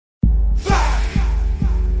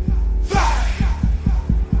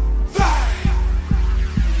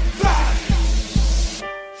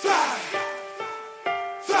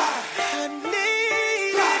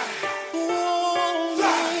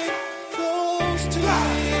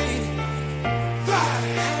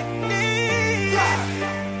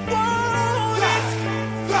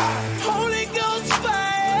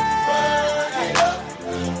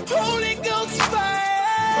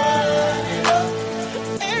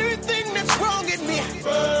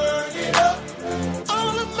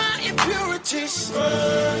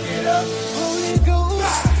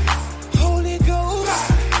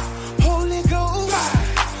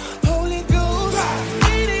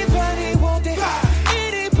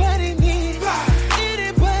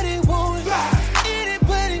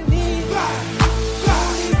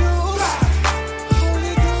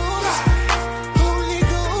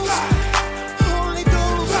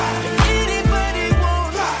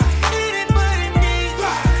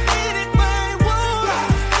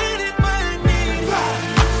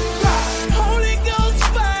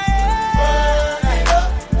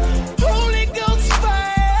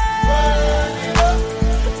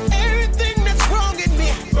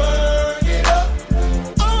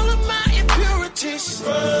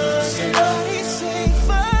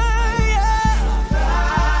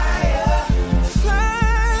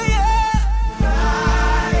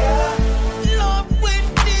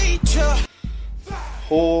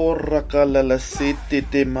Horakalala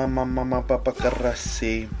sitite mama papa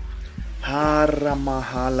karasi. Hara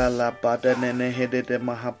mahala la pada nene hedede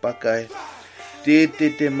mahapakai.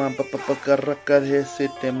 Tite ma papa karakar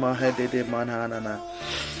hesite mahedede manhanana.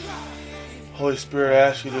 Holy Spirit, I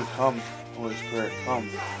ask you to come. Holy Spirit, come.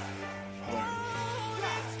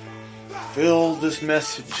 Fill this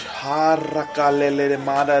message. Harakalele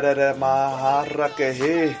madada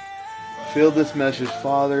maharakehe. Fill this message,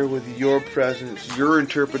 Father, with your presence, your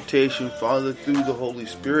interpretation, Father, through the Holy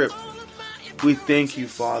Spirit. We thank you,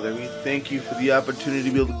 Father. We thank you for the opportunity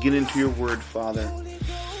to be able to get into your word, Father.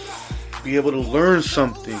 Be able to learn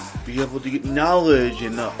something. Be able to get knowledge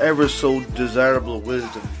and ever so desirable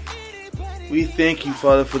wisdom. We thank you,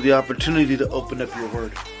 Father, for the opportunity to open up your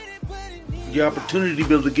word. The opportunity to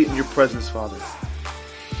be able to get in your presence, Father.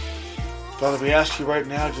 Father, we ask you right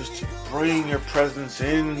now just to bring your presence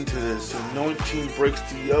into this. Anointing breaks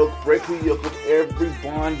the yoke. Break the yoke of every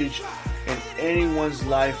bondage in anyone's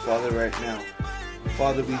life, Father, right now.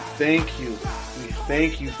 Father, we thank you. We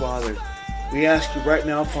thank you, Father. We ask you right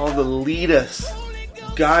now, Father, to lead us,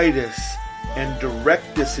 guide us, and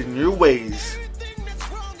direct us in your ways,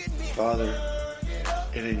 Father,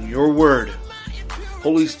 and in your word.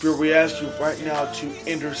 Holy Spirit, we ask you right now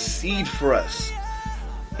to intercede for us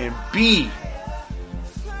and be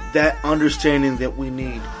that understanding that we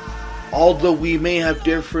need. Although we may have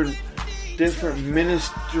different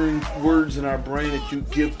ministering words in our brain that you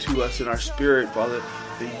give to us in our spirit, Father,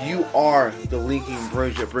 that you are the linking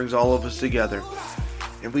bridge that brings all of us together.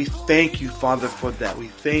 And we thank you, Father, for that. We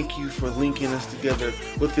thank you for linking us together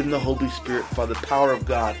within the Holy Spirit, Father, the power of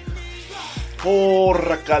God.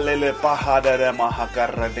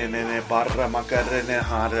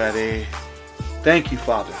 Thank you,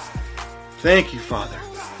 Father. Thank you, Father.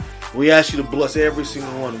 We ask you to bless every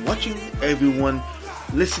single one watching, everyone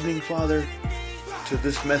listening, Father, to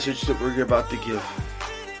this message that we're about to give.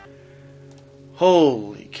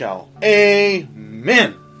 Holy cow.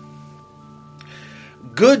 Amen.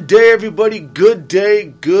 Good day, everybody. Good day.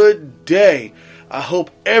 Good day. I hope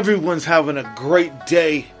everyone's having a great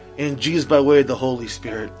day in Jesus by way of the Holy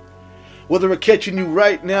Spirit. Whether we're catching you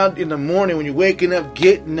right now in the morning when you're waking up,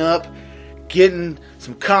 getting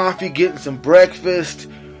some coffee, getting some breakfast,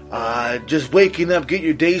 just waking up, get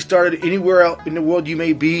your day started anywhere out in the world you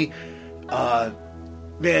may be.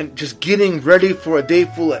 Just getting ready for a day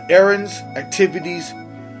full of errands, activities,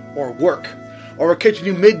 or work. Or we're catching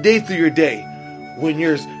you midday through your day when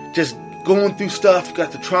you're just going through stuff,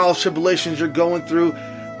 got the trials, tribulations you're going through,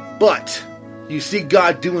 but you see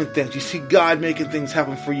God doing things. You see God making things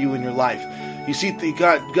happen for you in your life. You see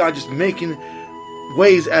God just making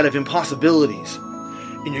ways out of impossibilities.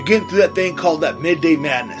 And you're getting through that thing called that midday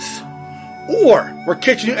madness. Or we're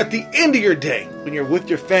catching you at the end of your day when you're with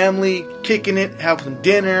your family, kicking it, having some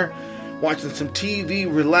dinner, watching some TV,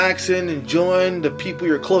 relaxing, enjoying the people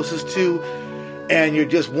you're closest to, and you're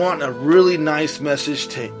just wanting a really nice message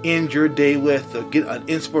to end your day with, to get an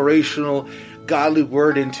inspirational, godly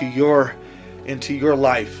word into your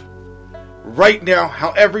life. Right now,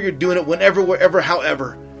 however you're doing it, whenever, wherever,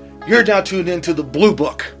 however, you're now tuned into the Blue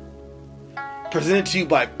Book, presented to you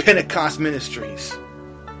by Pentecost Ministries,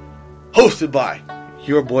 hosted by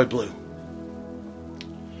your boy Blue.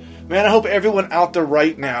 Man, I hope everyone out there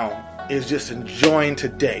right now is just enjoying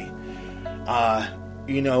today.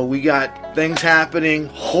 We got things happening.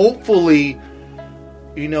 Hopefully,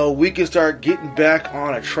 we can start getting back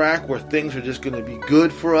on a track where things are just going to be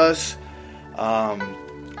good for us.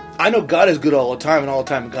 I know God is good all the time, and all the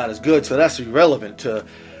time God is good, so that's irrelevant to,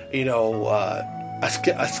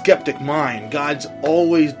 a skeptic mind. God's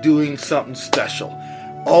always doing something special,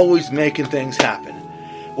 always making things happen.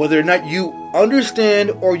 Whether or not you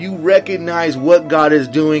understand or you recognize what God is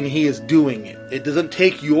doing, He is doing it. It doesn't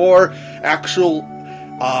take your actual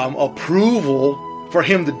approval for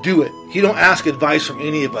Him to do it. He don't ask advice from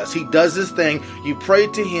any of us. He does this thing. You pray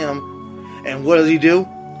to Him, and what does He do?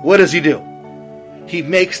 What does He do? He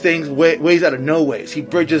makes things ways out of no ways. He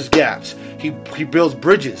bridges gaps. He builds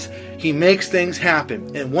bridges. He makes things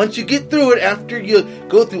happen. And once you get through it, after you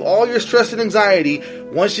go through all your stress and anxiety,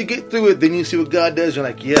 once you get through it, then you see what God does. You're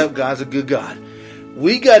like, yeah, God's a good God.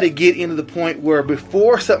 We got to get into the point where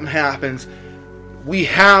before something happens, we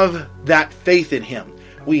have that faith in Him.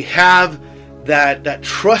 We have that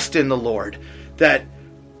trust in the Lord. That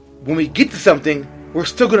when we get to something, we're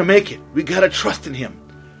still going to make it. We got to trust in Him.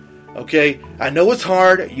 Okay, I know it's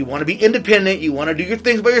hard. You want to be independent. You want to do your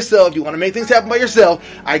things by yourself. You want to make things happen by yourself.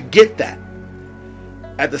 I get that.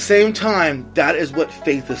 At the same time, that is what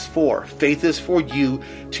faith is for. Faith is for you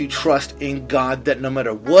to trust in God, that no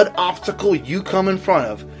matter what obstacle you come in front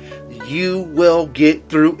of, you will get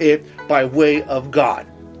through it by way of God.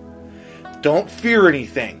 Don't fear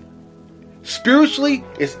anything. Spiritually,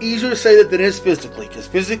 it's easier to say that than it is physically, because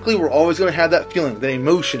physically we're always going to have that feeling, that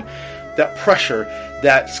emotion, that pressure,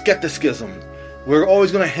 that skepticism. We're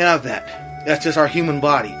always going to have that. That's just our human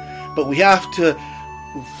body. But we have to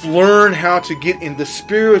learn how to get in the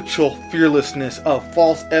spiritual fearlessness of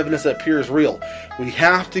false evidence that appears real. We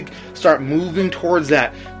have to start moving towards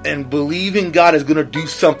that and believing God is going to do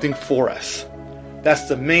something for us. That's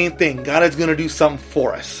the main thing. God is going to do something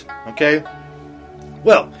for us. Okay?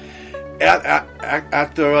 Well,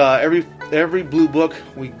 after every blue book,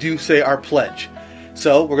 we do say our pledge.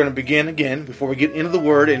 So we're going to begin again. Before we get into the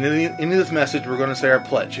word and into this message, we're going to say our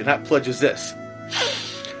pledge. And that pledge is this: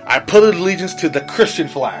 I pledge allegiance to the Christian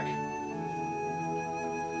flag.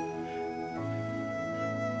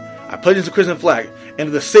 I pledge allegiance to the Christian flag and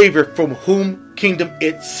to the Savior from whom kingdom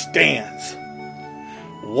it stands.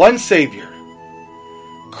 One Savior,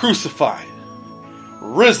 crucified,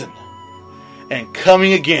 risen, and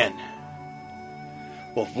coming again,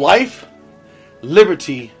 with life,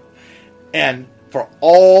 liberty, and for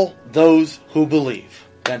all those who believe.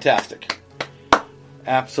 Fantastic.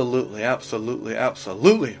 Absolutely, absolutely,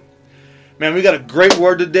 absolutely. Man, we got a great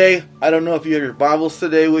word today. I don't know if you have your Bibles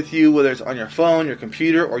today with you, whether it's on your phone, your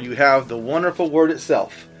computer, or you have the wonderful word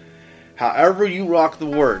itself. However you rock the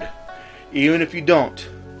word, even if you don't,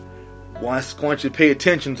 I want you to pay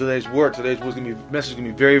attention to today's word. Today's message is going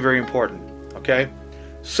to be very, very important. Okay?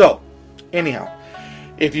 So, anyhow,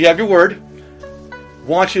 if you have your word, I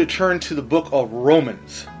want you to turn to the book of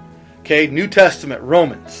Romans. Okay, New Testament,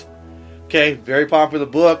 Romans. Okay, very popular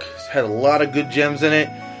book. It's had a lot of good gems in it.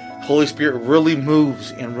 Holy Spirit really moves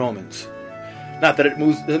in Romans. Not that it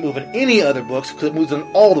doesn't move in any other books, because it moves in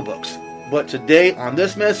all the books. But today, on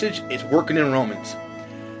this message, it's working in Romans.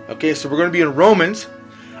 Okay, so we're going to be in Romans.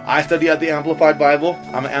 I study out the Amplified Bible.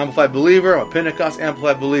 I'm an Amplified believer. I'm a Pentecost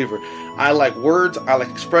Amplified believer. I like words. I like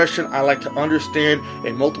expression. I like to understand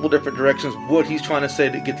in multiple different directions what he's trying to say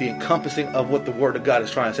to get the encompassing of what the Word of God is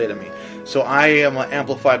trying to say to me. So I am an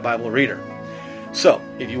Amplified Bible reader. So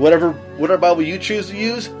if you whatever Bible you choose to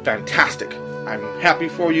use, fantastic. I'm happy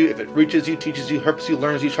for you. If it reaches you, teaches you, helps you,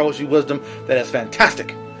 learns you, shows you wisdom, that is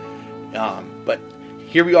fantastic. But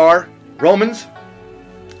here we are, Romans.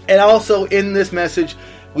 And also in this message,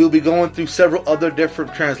 we'll be going through several other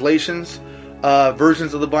different translations,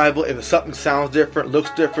 versions of the Bible. If something sounds different,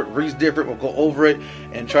 looks different, reads different, we'll go over it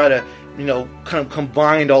and try to, kind of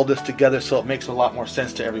combine all this together so it makes a lot more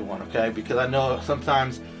sense to everyone, okay? Because I know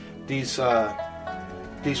sometimes these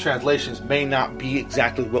translations may not be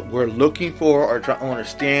exactly what we're looking for or trying to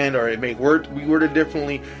understand, or it may be worded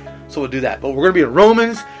differently, so we'll do that. But we're going to be in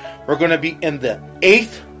Romans. We're going to be in the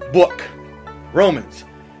 8th book, Romans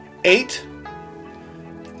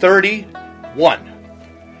 8:31.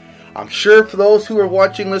 I'm sure for those who are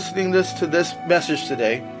listening to this message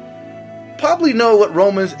today, probably know what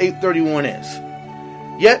Romans 8:31 is.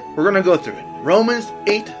 Yet, we're going to go through it. Romans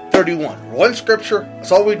 8:31. One scripture,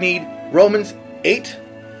 that's all we need. Romans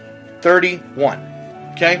 8:31.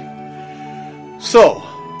 Okay? So,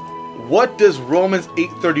 what does Romans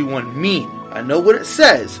 8:31 mean? I know what it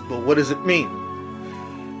says, but what does it mean?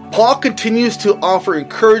 Paul continues to offer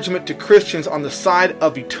encouragement to Christians on the side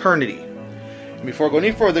of eternity. And before I go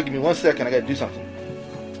any further, give me 1 second, I got to do something.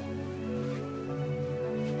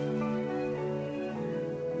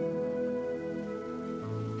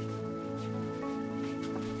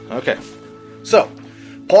 Okay, so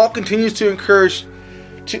Paul continues to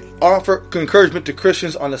offer encouragement to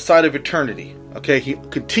Christians on the side of eternity. Okay, he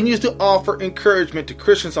continues to offer encouragement to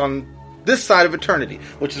Christians on this side of eternity,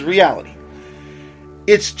 which is reality.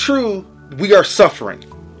 It's true, we are suffering.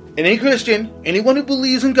 And any Christian, anyone who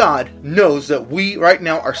believes in God, knows that we right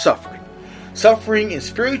now are suffering. Suffering in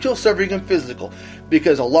spiritual, suffering in physical.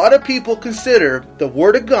 Because a lot of people consider the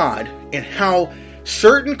Word of God and how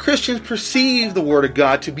certain Christians perceive the Word of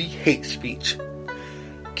God to be hate speech.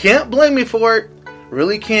 Can't blame me for it.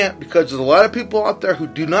 Really can't, because there's a lot of people out there who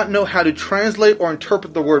do not know how to translate or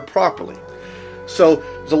interpret the Word properly. So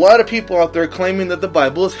there's a lot of people out there claiming that the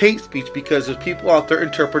Bible is hate speech because there's people out there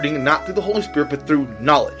interpreting not through the Holy Spirit but through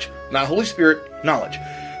knowledge. Not Holy Spirit, knowledge.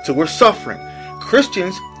 So we're suffering.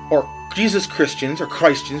 Christians, or Jesus Christians,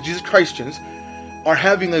 are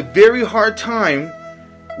having a very hard time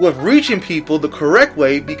with reaching people the correct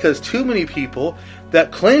way because too many people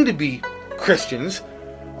that claim to be Christians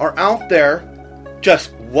are out there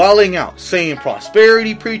just wilding out, saying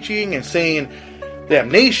prosperity preaching and saying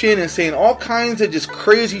damnation and saying all kinds of just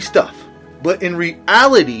crazy stuff. But in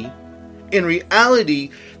reality,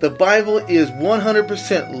 the Bible is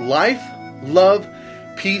 100% life, love,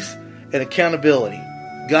 peace, and accountability.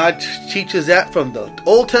 God teaches that from the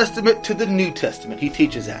Old Testament to the New Testament. He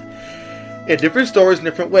teaches that in different stories, in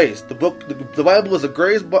different ways. The Bible is the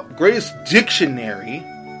greatest dictionary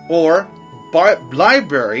or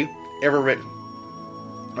library ever written.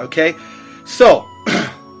 Okay, so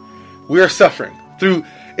we are suffering through.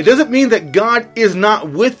 It doesn't mean that God is not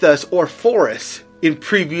with us or for us in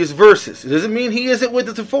previous verses. It doesn't mean He isn't with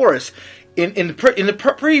us or for us in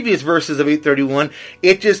the previous verses of 8:31.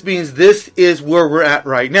 It just means this is where we're at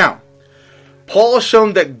right now. Paul has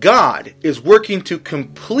shown that God is working to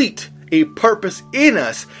complete a purpose in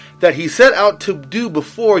us that He set out to do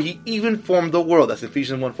before He even formed the world. That's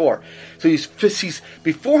Ephesians 1:4. So he's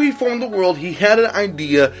before He formed the world, He had an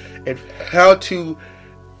idea of how to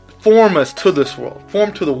form us to this world,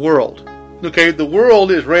 form to the world. Okay, the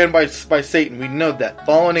world is ran by Satan. We know that.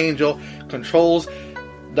 Fallen angel controls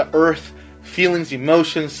the earth, feelings,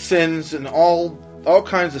 emotions, sins, and all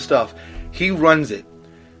kinds of stuff. He runs it.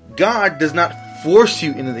 God does not force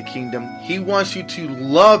you into the kingdom. He wants you to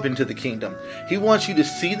love into the kingdom. He wants you to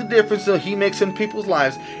see the difference that He makes in people's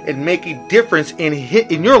lives and make a difference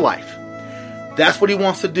in your life. That's what He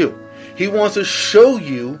wants to do. He wants to show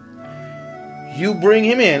you. You bring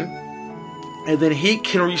Him in, and then He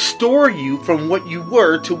can restore you from what you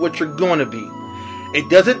were to what you're going to be. It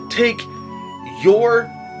doesn't take your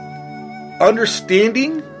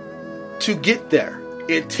understanding to get there.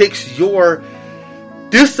 It takes your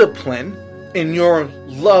discipline and your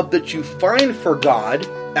love that you find for God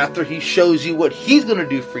after He shows you what He's going to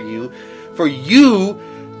do for you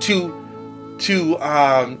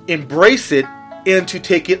to embrace it and to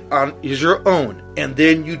take it on as your own. And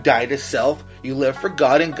then you die to self. You live for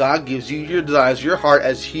God, and God gives you your desires, your heart.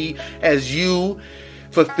 As you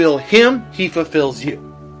fulfill Him, He fulfills you.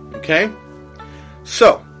 Okay?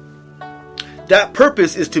 So, that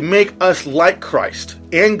purpose is to make us like Christ,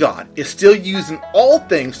 and God is still using all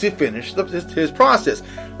things to finish His process.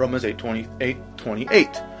 Romans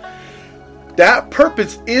 8:28. That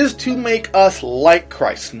purpose is to make us like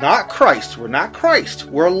Christ, not Christ. We're not Christ.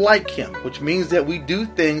 We're like Him, which means that we do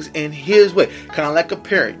things in His way. Kind of like a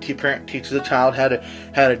parent. A parent teaches a child how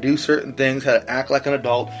to do certain things, how to act like an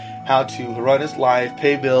adult, how to run his life,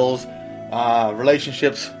 pay bills,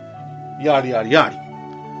 relationships, yada, yada,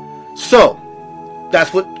 yada. So,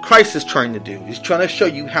 that's what Christ is trying to do. He's trying to show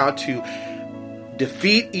you how to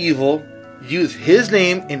defeat evil, use His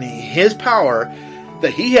name and His power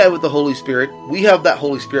that He had with the Holy Spirit. We have that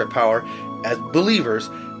Holy Spirit power as believers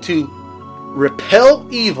to repel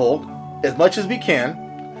evil as much as we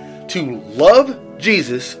can, to love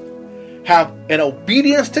Jesus, have an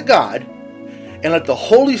obedience to God, and let the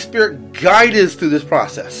Holy Spirit guide us through this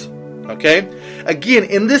process. Okay? Again,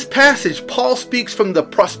 in this passage, Paul speaks from the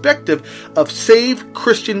perspective of saved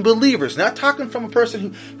Christian believers. Not talking from a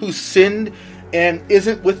person who sinned and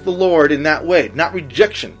isn't with the Lord in that way. Not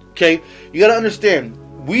rejection. Okay? You got to understand,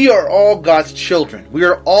 we are all God's children. We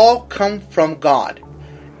are all come from God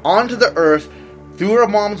onto the earth through our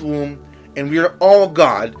mom's womb, and we are all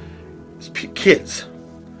God's kids.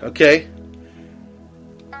 Okay?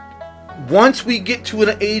 Once we get to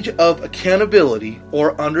an age of accountability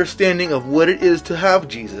or understanding of what it is to have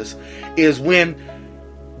Jesus, is when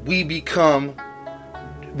we become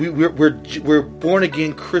we're born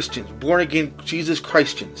again Christians, born again Jesus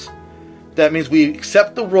Christians. That means we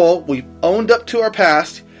accept the role, we've owned up to our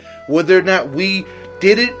past, whether or not we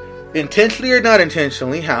did it intentionally or not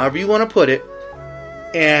intentionally, however you want to put it,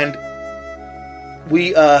 and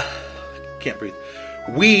we can't breathe.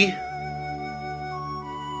 We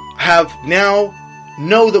have now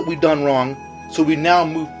know that we've done wrong, so we now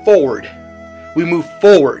move forward. We move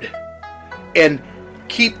forward and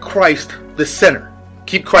keep Christ the center.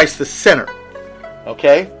 Keep Christ the center.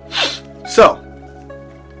 Okay? So,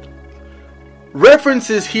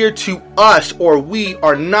 references here to us or we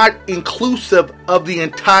are not inclusive of the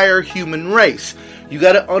entire human race. You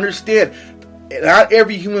got to understand, not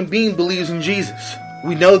every human being believes in Jesus.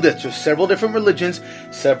 We know this. There's several different religions,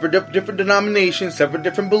 several different denominations, several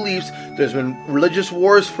different beliefs. There's been religious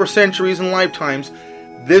wars for centuries and lifetimes.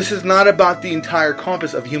 This is not about the entire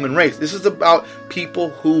compass of human race. This is about people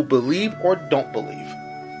who believe or don't believe.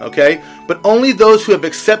 Okay? But only those who have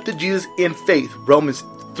accepted Jesus in faith. Romans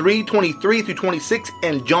 3:23 through 26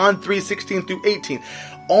 and John 3:16 through 18.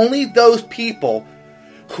 Only those people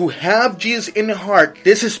who have Jesus in their heart,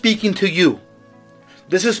 this is speaking to you.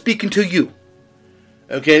 This is speaking to you.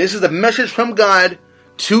 Okay, this is a message from God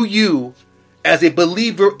to you as a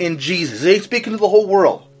believer in Jesus. It ain't speaking to the whole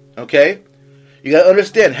world. Okay? You got to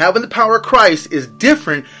understand, having the power of Christ is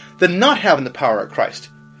different than not having the power of Christ.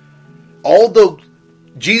 Although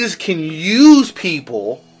Jesus can use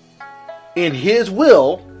people in His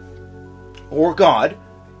will, or God,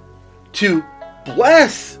 to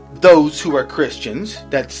bless those who are Christians,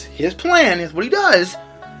 that's His plan, is what He does.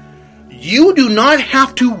 You do not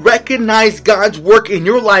have to recognize God's work in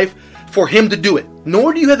your life for Him to do it.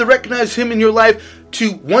 Nor do you have to recognize Him in your life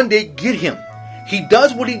to one day get Him. He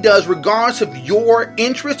does what He does regardless of your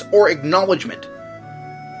interest or acknowledgement.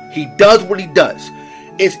 He does what He does.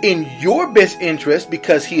 It's in your best interest,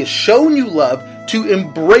 because He has shown you love, to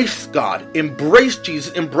embrace God, embrace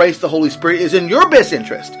Jesus, embrace the Holy Spirit. Is in your best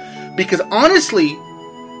interest. Because honestly,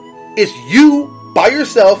 it's you by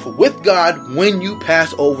yourself with God when you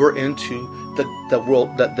pass over into the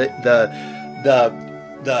world, the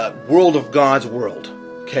world of God's world.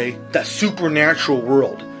 Okay? That supernatural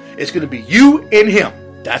world. It's going to be you and Him.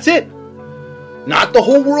 That's it. Not the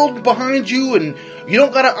whole world behind you, and you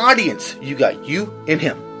don't got an audience. You got you and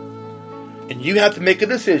Him. And you have to make a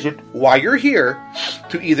decision while you're here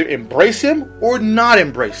to either embrace Him or not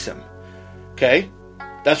embrace Him. Okay?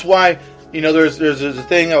 That's why, there's a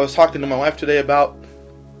thing I was talking to my wife today about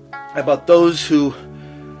those who,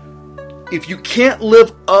 if you can't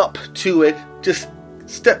live up to it, just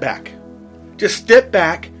step back. Just step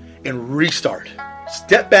back and restart.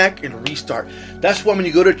 Step back and restart. That's why when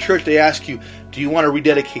you go to church, they ask you, do you want to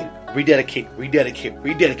rededicate?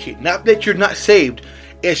 Rededicate. Not that you're not saved.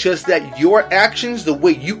 It's just that your actions, the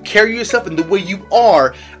way you carry yourself and the way you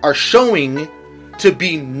are showing to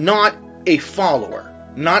be not a follower,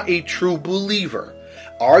 not a true believer.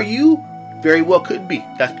 Are you? Very well could be.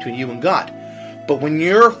 That's between you and God. But when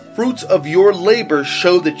your fruits of your labor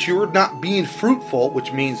show that you're not being fruitful,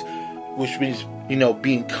 which means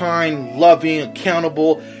being kind, loving,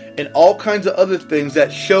 accountable, and all kinds of other things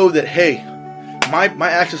that show that, hey,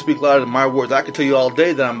 my actions speak louder than my words. I can tell you all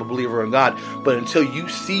day that I'm a believer in God, but until you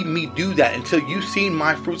see me do that, until you see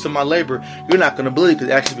my fruits of my labor, you're not going to believe, because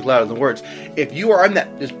actions speak louder than words. If you are in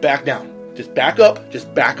that, just back down. Just back up.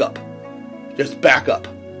 Just back up. Just back up.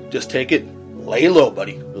 Just take it. Lay low,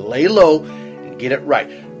 buddy. Lay low and get it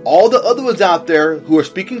right. All the other ones out there who are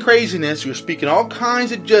speaking craziness, who are speaking all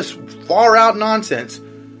kinds of just far out nonsense,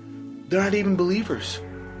 they're not even believers.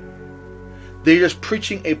 They're just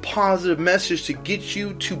preaching a positive message to get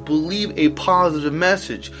you to believe a positive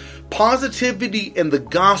message. Positivity and the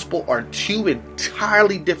gospel are two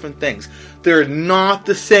entirely different things. They're not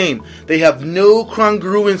the same. They have no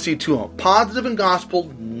congruency to them. Positive and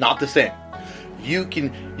gospel, not the same. You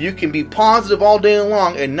can be positive all day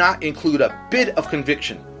long and not include a bit of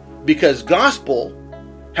conviction, because gospel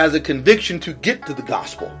has a conviction to get to the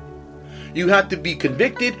gospel. You have to be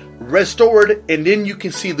convicted, restored, and then you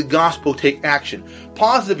can see the gospel take action.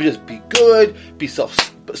 Positive is just be good, be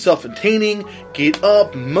self-containing, get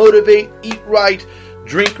up, motivate, eat right,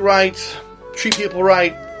 drink right, treat people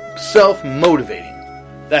right, self-motivating.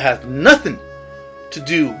 That has nothing to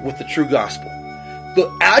do with the true gospel. The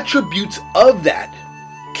attributes of that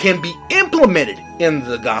can be implemented in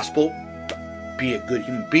the gospel. Be a good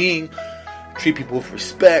human being, treat people with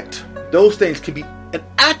respect. Those things can be an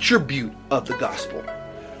attribute of the gospel.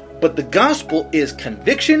 But the gospel is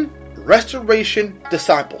conviction, restoration,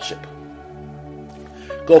 discipleship.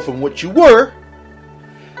 Go from what you were,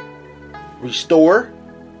 restore,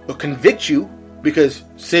 or convict you, because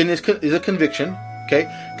sin is a conviction, okay?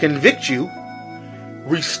 Convict you,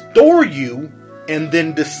 restore you, and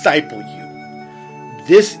then disciple you.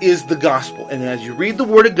 This is the gospel. And as you read the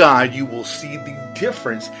Word of God, you will see the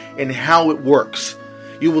difference in how it works.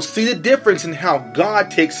 You will see the difference in how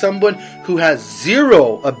God takes someone who has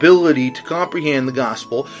zero ability to comprehend the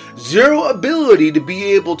gospel, zero ability to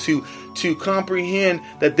be able to comprehend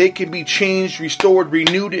that they can be changed, restored,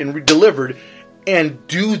 renewed, and delivered, and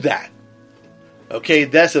do that. Okay,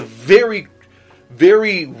 that's a very,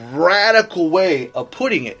 very radical way of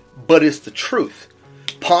putting it, but it's the truth.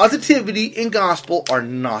 Positivity and gospel are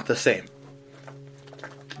not the same.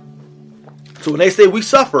 So when they say we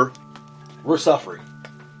suffer, we're suffering.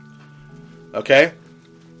 Okay?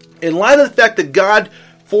 In light of the fact that God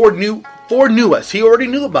foreknew us, He already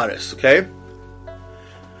knew about us, okay?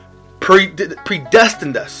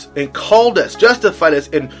 Predestined us and called us, justified us,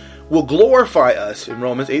 and will glorify us in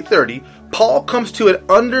Romans 8:30. Paul comes to an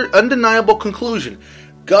undeniable conclusion.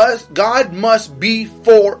 God must be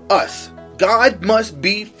for us. God must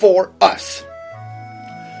be for us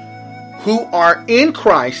who are in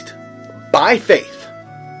Christ by faith.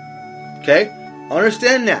 Okay?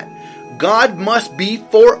 Understand that. God must be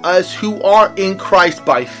for us who are in Christ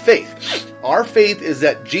by faith. Our faith is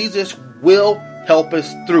that Jesus will help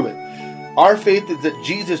us through it. Our faith is that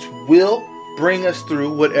Jesus will bring us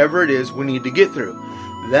through whatever it is we need to get through.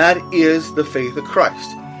 That is the faith of Christ.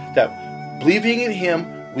 That believing in Him,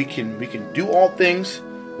 we can do all things.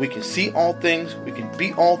 We can see all things. We can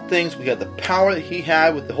be all things. We have the power that He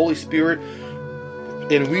had with the Holy Spirit.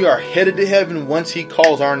 And we are headed to heaven once He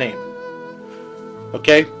calls our name.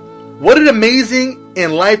 Okay? What an amazing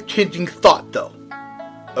and life-changing thought, though.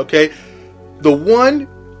 Okay? The one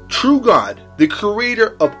true God, the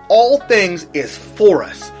creator of all things, is for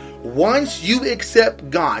us. Once you accept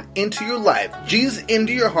God into your life, Jesus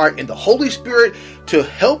into your heart, and the Holy Spirit to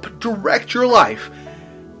help direct your life,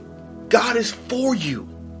 God is for you.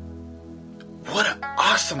 What an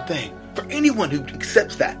awesome thing for anyone who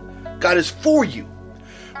accepts that. God is for you.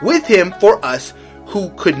 With Him, for us, who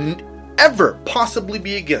could ever possibly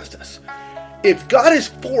be against us. If God is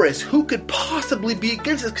for us, who could possibly be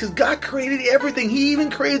against us? Because God created everything. He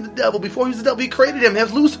even created the devil. Before he was the devil, He created him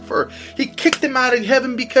as Lucifer. He kicked him out of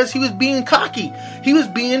heaven because he was being cocky. He was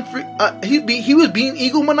being he was being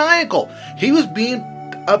egomaniacal. He was being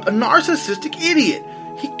a narcissistic idiot.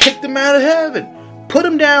 He kicked him out of heaven. Put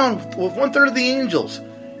him down with 1/3 of the angels.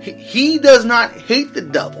 He does not hate the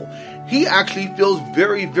devil. He actually feels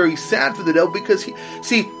very, very sad for the devil because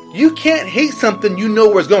you can't hate something you know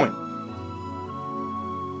where it's going.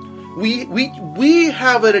 We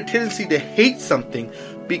have a tendency to hate something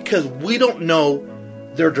because we don't know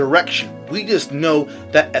their direction. We just know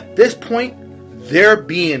that at this point they're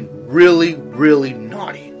being really, really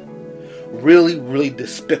naughty, really, really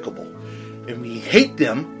despicable. And we hate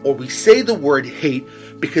them, or we say the word hate,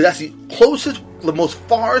 because that's the closest, the most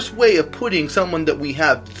farthest way of putting someone that we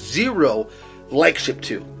have zero likeship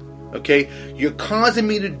to. Okay, you're causing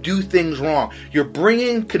me to do things wrong. You're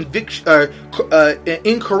bringing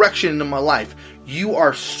incorrection into my life. You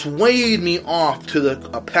are swaying me off to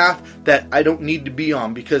a path that I don't need to be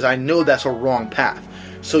on because I know that's a wrong path.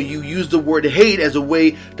 So you use the word hate as a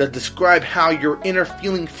way to describe how your inner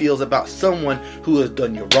feeling feels about someone who has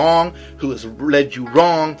done you wrong, who has led you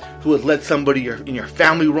wrong, who has led somebody in your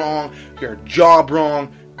family wrong, your job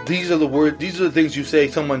wrong. These are the words. These are the things you say.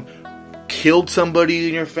 Someone killed somebody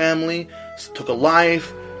in your family, took a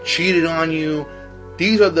life, cheated on you.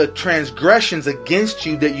 These are the transgressions against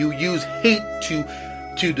you that you use hate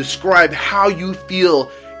to describe how you feel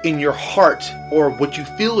in your heart, or what you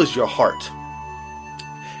feel is your heart.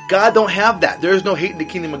 God don't have that. There is no hate in the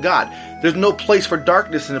kingdom of God. There's no place for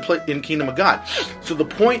darkness in the kingdom of God. So the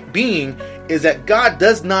point being is that God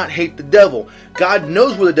does not hate the devil. God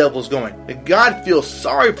knows where the devil is going. And God feels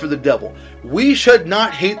sorry for the devil. We should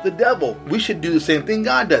not hate the devil. We should do the same thing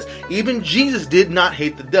God does. Even Jesus did not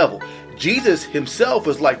hate the devil. Jesus himself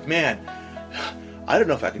was like, man, I don't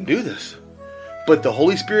know if I can do this. But the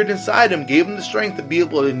Holy Spirit inside him gave him the strength to be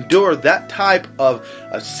able to endure that type of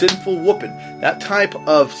a sinful whooping, that type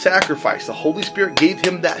of sacrifice. The Holy Spirit gave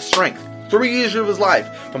him that strength. 3 years of his life,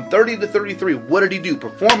 from 30 to 33, what did he do?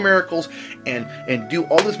 Perform miracles and do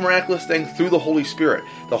all this miraculous things through the Holy Spirit.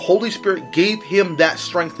 The Holy Spirit gave him that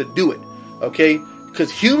strength to do it. Okay?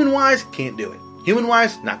 Because human-wise, can't do it.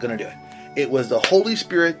 Human-wise, not going to do it. It was the Holy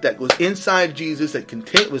Spirit that was inside Jesus, that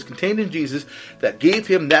was contained in Jesus, that gave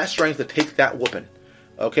him that strength to take that whooping.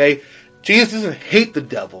 Okay? Jesus doesn't hate the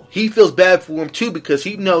devil. He feels bad for him too, because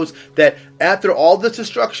he knows that after all this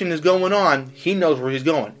destruction is going on, he knows where he's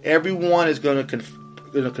going. Everyone is going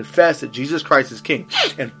to confess that Jesus Christ is King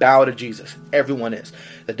and bow to Jesus. Everyone is.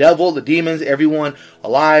 The devil, the demons, everyone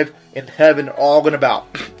alive in heaven are all going to bow.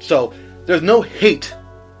 So there's no hate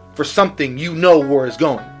for something you know where it's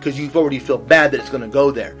going, because you've already feel bad that it's going to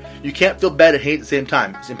go there. You can't feel bad and hate at the same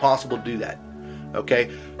time. It's impossible to do that.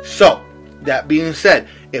 Okay? So, that being said,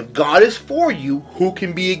 if God is for you, who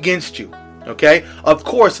can be against you? Okay? Of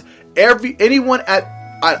course, anyone at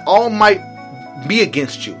all might be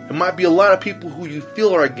against you. It might be a lot of people who you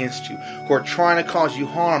feel are against you, who are trying to cause you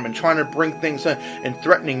harm and trying to bring things in and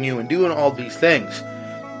threatening you and doing all these things.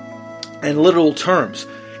 In literal terms,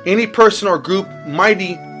 any person or group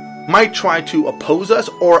might try to oppose us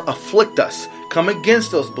or afflict us, come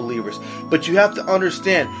against those believers. But you have to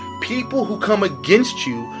understand, people who come against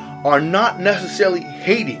you are not necessarily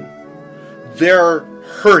hating. They're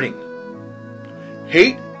hurting.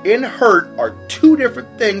 Hate and hurt are two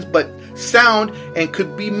different things, but sound and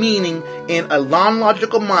could be meaning in a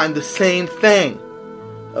non-logical mind the same thing.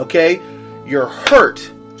 Okay? You're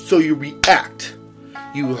hurt, so you react.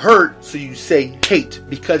 You hurt, so you say hate,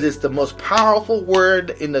 because it's the most powerful word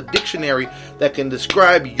in the dictionary that can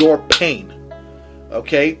describe your pain.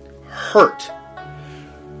 Okay? Hurt.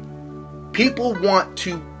 People want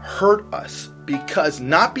to hurt us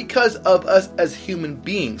not because of us as human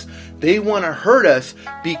beings. They want to hurt us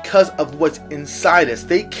because of what's inside us.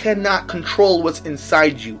 They cannot control what's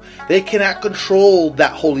inside you. They cannot control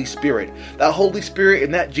that Holy Spirit. That Holy Spirit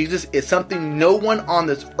and that Jesus is something no one on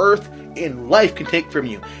this earth in life can take from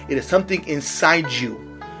you. It is something inside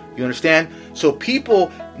you. You understand? So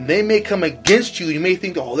people, they may come against you. You may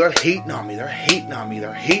think, oh, they're hating on me. They're hating on me.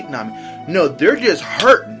 They're hating on me. No, they're just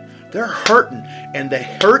hurting. They're hurting. And the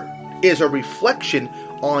hurt is a reflection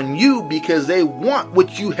on you because they want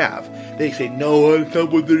what you have. They say, no, that's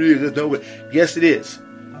not what it is. Yes, it is.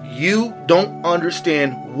 You don't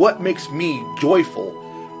understand what makes me joyful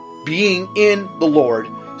being in the Lord.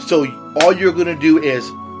 So all you're going to do is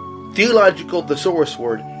theological, the source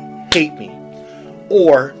word, hate me.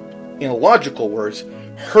 Or, in logical words,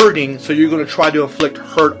 hurting, so you're going to try to inflict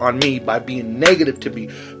hurt on me by being negative to me,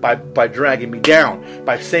 by dragging me down,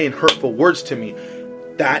 by saying hurtful words to me.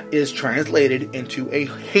 That is translated into a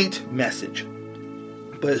hate message.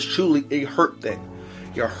 But it's truly a hurt thing.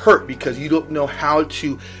 You're hurt because you don't know how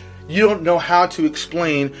to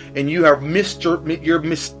explain, and you're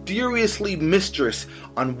mysteriously mistress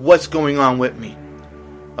on what's going on with me.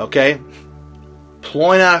 Okay?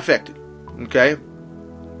 Ploy not affected. Okay?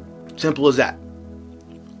 Simple as that.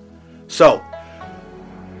 So,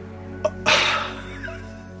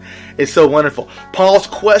 it's so wonderful. Paul's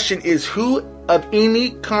question is, who of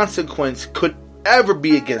any consequence could ever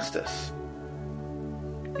be against us?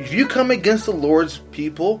 If you come against the Lord's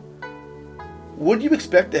people, what do you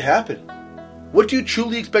expect to happen? What do you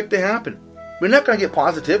truly expect to happen? We're not going to get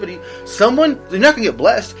positivity. They're not going to get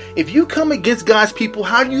blessed. If you come against God's people,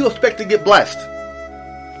 how do you expect to get blessed?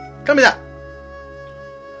 Tell me that.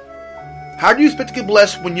 How do you expect to get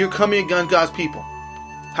blessed when you're coming against God's people?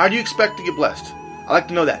 How do you expect to get blessed? I'd like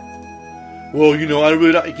to know that. Well, I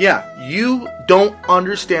really don't. Yeah, you don't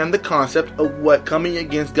understand the concept of what coming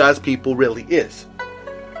against God's people really is.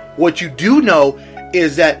 What you do know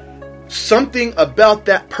is that something about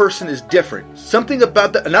that person is different. Something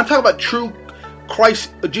about that, and I'm talking about true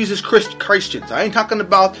Jesus Christians. I ain't talking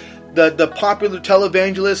about the popular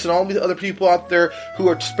televangelists and all these other people out there who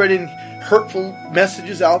are spreading hurtful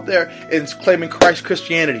messages out there and claiming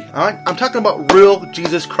Christianity. I'm talking about real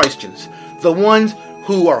Jesus Christians. The ones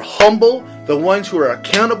who are humble, the ones who are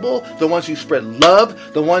accountable, the ones who spread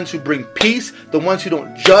love, the ones who bring peace, the ones who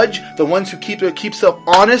don't judge, the ones who keep self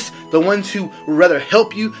honest, the ones who would rather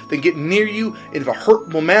help you than get near you in a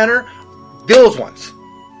hurtful manner. Those ones.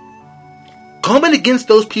 Coming against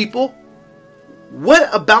those people, what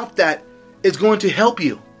about that is going to help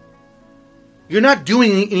you? You're not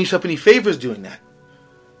doing yourself any favors doing that.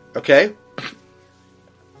 Okay?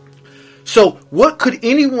 So, what could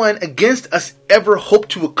anyone against us ever hope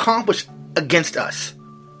to accomplish against us?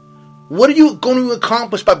 What are you going to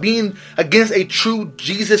accomplish by being against a true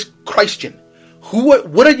Jesus Christian?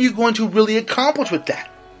 What are you going to really accomplish with that?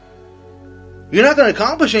 You're not going to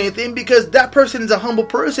accomplish anything because that person is a humble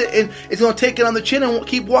person and is going to take it on the chin and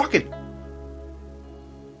keep walking.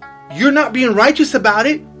 You're not being righteous about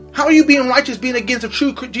it. How are you being righteous being against a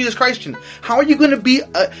true Jesus Christian? How are you going to be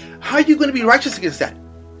righteous against that?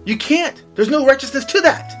 You can't. There's no righteousness to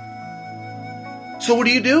that. So what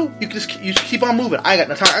do? You keep on moving. I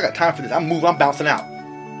got time for this. I'm bouncing out.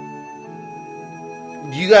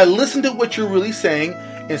 You gotta listen to what you're really saying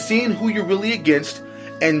and seeing who you're really against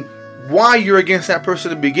and why you're against that person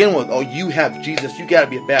to begin with. Oh, you have Jesus. You gotta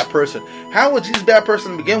be a bad person. How was Jesus a bad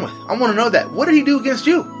person to begin with? I want to know that. What did he do against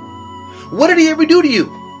you? What did he ever do to you?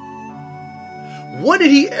 What did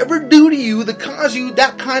he ever do to you that caused you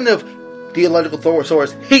that kind of theological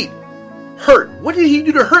source, hate, hurt. What did he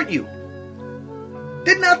do to hurt you?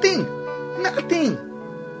 Did nothing. Nothing.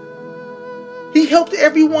 He helped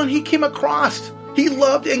everyone he came across. He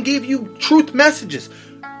loved and gave you truth messages.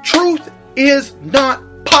 Truth is not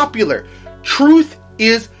popular. Truth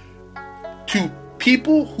is, to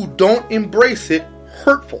people who don't embrace it,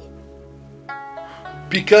 hurtful.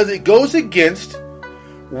 Because it goes against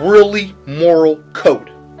worldly moral code.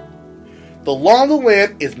 The law of the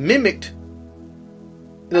land is mimicked.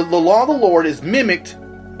 The law of the Lord is mimicked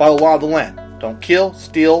by the law of the land. Don't kill,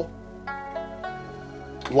 steal,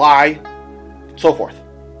 lie, so forth.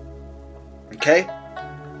 Okay?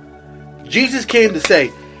 Jesus came to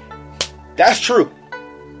say, that's true.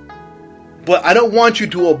 But I don't want you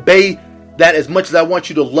to obey that as much as I want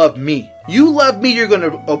you to love me. You love me, you're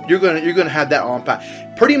gonna have that on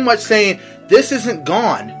pat. Pretty much saying, this isn't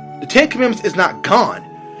gone. The Ten Commandments is not gone.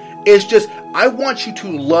 It's just, I want you to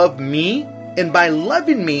love me, and by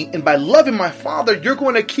loving me, and by loving my Father, you're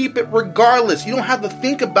going to keep it regardless. You don't have to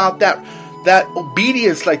think about that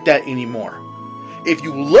obedience like that anymore. If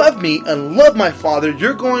you love me and love my Father,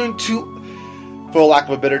 you're going to, for lack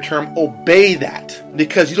of a better term, obey that.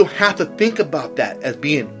 Because you don't have to think about that as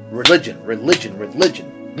being religion.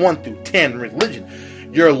 1 through 10,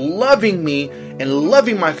 religion. You're loving me and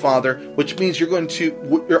loving my Father, which means you're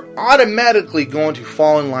automatically going to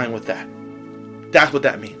fall in line with that. That's what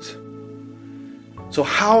that means. So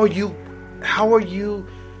how are you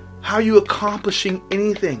accomplishing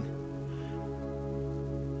anything?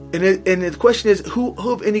 And the question is, who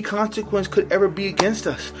of any consequence could ever be against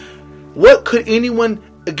us? What could anyone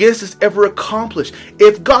against us ever accomplish?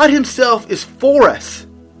 If God Himself is for us,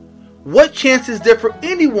 what chance is there for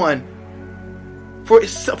anyone, for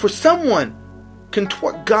someone, can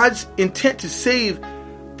thwart God's intent to save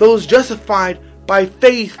those justified by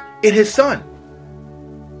faith in His Son?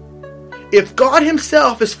 If God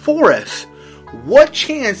Himself is for us, what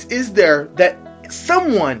chance is there that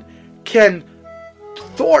someone can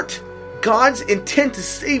thwart God's intent to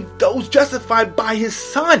save those justified by His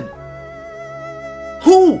Son?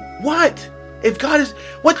 Who? What? If God is...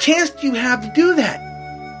 What chance do you have to do that?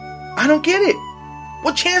 I don't get it.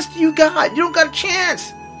 What chance do you got? You don't got a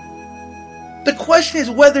chance. The question is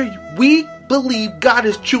whether we believe God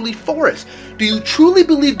is truly for us. Do you truly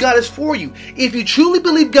believe God is for you? If you truly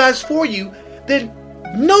believe God is for you, then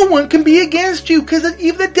no one can be against you, because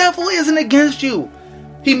even the devil isn't against you.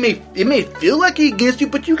 It may feel like he's against you,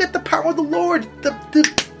 but you got the power of the Lord.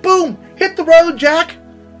 Boom, hit the road, Jack.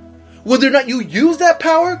 Whether or not you use that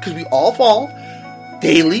power, because we all fall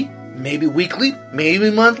daily, maybe weekly, maybe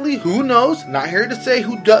monthly, who knows? Not here to say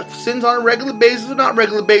who sins on a regular basis or not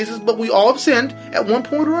regular basis, but we all have sinned at one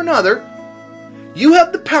point or another. You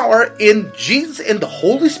have the power in Jesus and the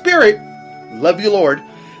Holy Spirit, love you, Lord,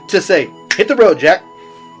 to say, hit the road, Jack.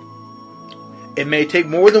 It may take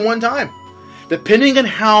more than one time, depending on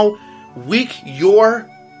how weak your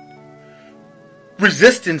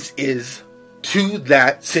resistance is to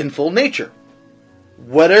that sinful nature.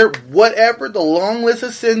 Whatever the long list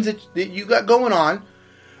of sins that you got going on,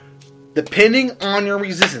 depending on your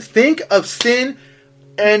resistance. Think of sin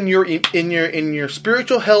and in your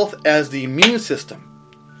spiritual health as the immune system.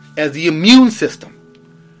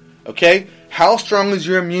 Okay? How strong is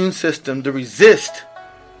your immune system to resist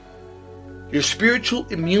your spiritual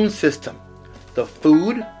immune system? The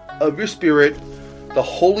food of your spirit, the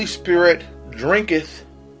Holy Spirit drinketh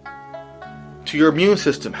to your immune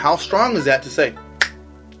system. How strong is that to say,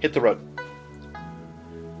 hit the road?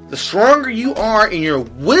 The stronger you are in your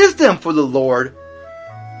wisdom for the Lord,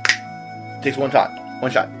 it takes one shot.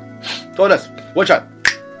 So it does. One shot.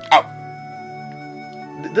 Out.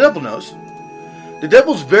 The devil knows. The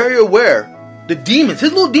devil's very aware. The demons,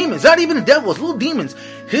 his little demons, not even the devil, his little demons.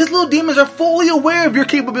 His little demons are fully aware of your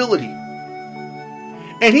capability.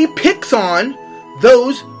 And he picks on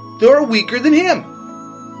those that are weaker than him.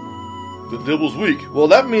 The devil's weak. Well,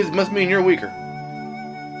 that must mean you're weaker.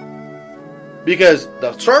 Because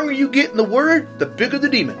the stronger you get in the word, the bigger the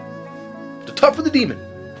demon. The tougher the demon.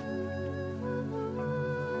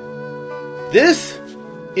 This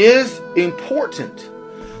is important.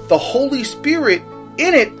 The Holy Spirit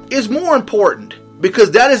in it is more important,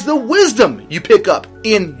 because that is the wisdom you pick up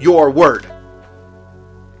in your word.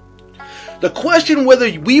 The question whether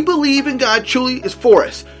we believe in God truly is for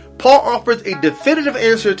us. Paul offers a definitive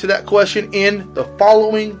answer to that question in the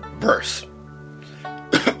following verse.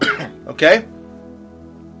 Okay?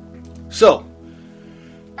 So,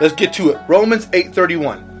 let's get to it. Romans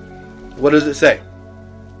 8:31. What does it say?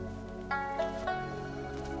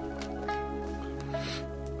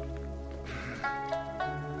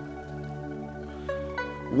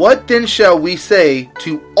 What then shall we say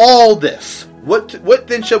to all this? What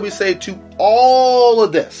then shall we say to all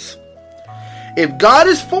of this? If God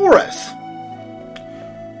is for us,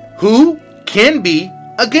 who can be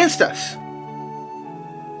against us?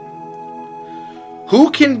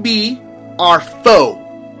 Who can be our foe?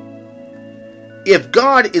 If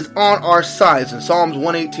God is on our side, in Psalms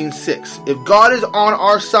 118:6, if God is on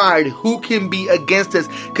our side, who can be against us?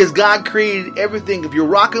 Because God created everything. If you're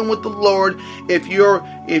rocking with the Lord, if you are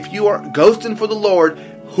ghosting for the Lord,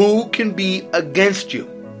 who can be against you?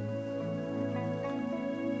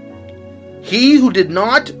 He who did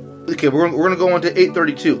not, okay, we're going to go on to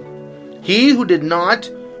 8:32. He who did not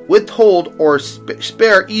withhold or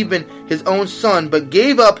spare even his own son, but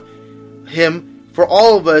gave up him for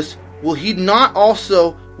all of us, will he not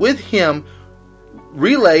also with him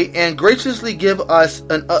relay and graciously give us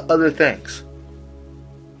other things?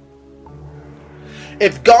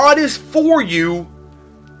 If God is for you,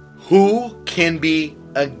 who can be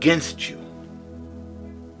against you?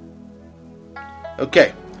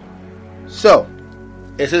 Okay, so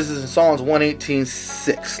it says this in Psalms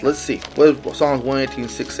 118:6. Let's see. What does Psalms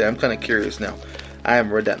 118:6 say? I'm kind of curious now. I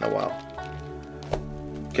haven't read that in a while.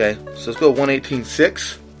 Okay, so let's go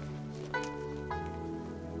 118:6.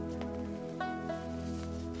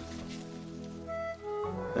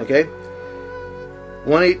 Okay,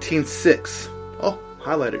 118:6. Oh,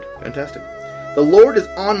 highlighted. Fantastic. The Lord is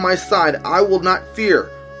on my side. I will not fear.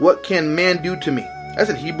 What can man do to me? That's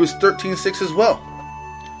in Hebrews 13:6 as well.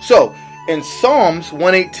 So, in Psalms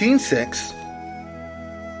 118:6,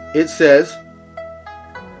 it says,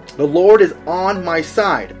 the Lord is on my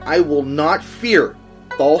side. I will not fear.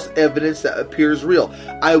 False evidence that appears real.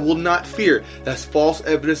 I will not fear. That's false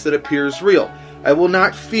evidence that appears real. I will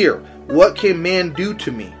not fear. What can man do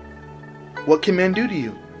to me? What can man do to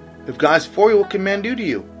you? If God's for you, what can man do to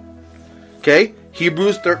you? Okay,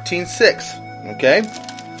 Hebrews 13:6. Okay,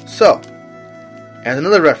 so, as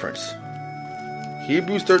another reference,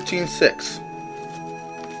 Hebrews 13:6.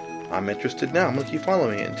 I'm interested now. I'm going to keep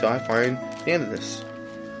following it until I find the end of this.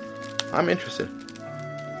 I'm interested.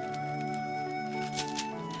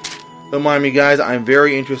 Don't mind me, guys. I'm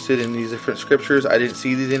very interested in these different scriptures. I didn't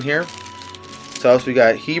see these in here. So else we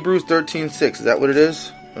got Hebrews 13:6. Is that what it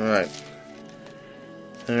is? Alright.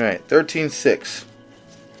 Alright, 13:6.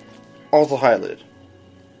 Also highlighted.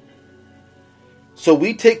 So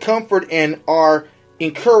we take comfort and are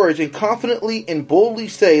encouraged and confidently and boldly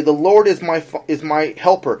say, the Lord is my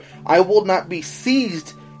helper. I will not be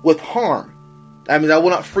seized with harm. That means I will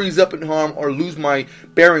not freeze up in harm or lose my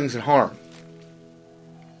bearings in harm.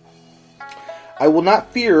 I will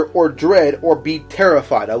not fear or dread or be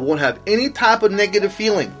terrified. I won't have any type of negative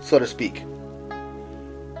feeling, so to speak.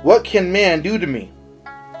 What can man do to me?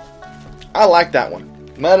 I like that one.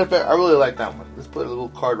 Matter of fact, I really like that one. Let's put a little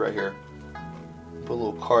card right here. Put a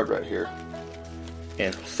little card right here.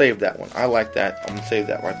 And save that one. I like that. I'm going to save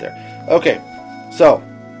that right there. Okay, so.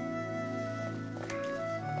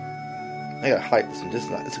 I got to highlight this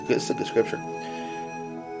one. It's a good scripture.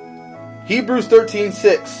 Hebrews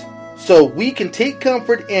 13:6. So we can take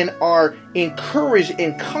comfort and are encouraged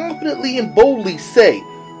and confidently and boldly say,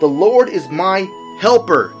 the Lord is my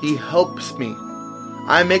helper. He helps me.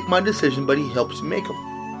 I make my decision, but He helps me make them.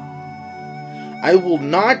 I will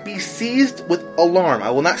not be seized with alarm. I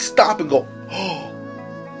will not stop and go, oh,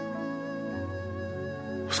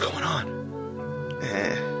 what's going on?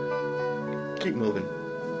 Keep moving.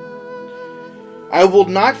 I will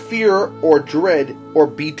not fear or dread or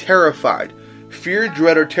be terrified. Fear,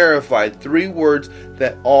 dread, or terrified. 3 words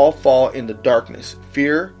that all fall in the darkness.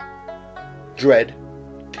 Fear, dread,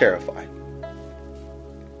 terrified.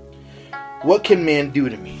 What can man do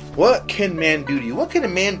to me? What can man do to you? What can a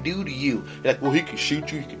man do to you? You're like, well, he can shoot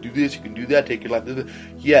you, he can do this, he can do that, take your life.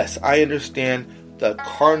 Yes, I understand the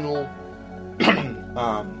carnal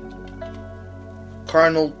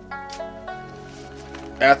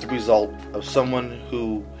as the result of someone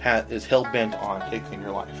who is hell-bent on taking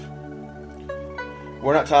your life.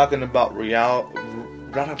 We're not talking about reality.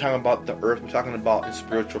 We're not talking about the earth. We're talking about in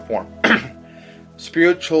spiritual form.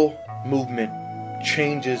 Spiritual movement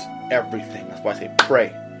changes everything. That's why I say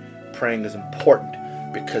pray. Praying is important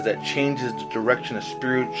because that changes the direction of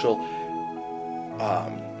spiritual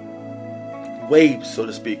waves, so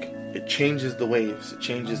to speak. It changes the waves. It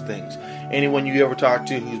changes things. Anyone you ever talk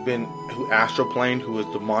to who astroplaned, who is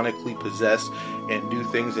demonically possessed and do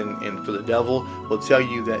things and for the devil will tell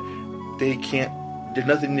you that there's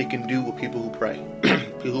nothing they can do with people who pray.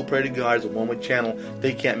 People who pray to God is a one-way channel.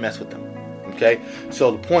 They can't mess with them. Okay?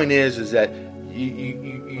 So the point is that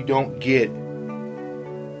you don't get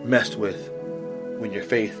messed with when your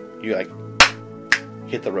faith, you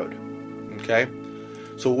hit the road. Okay?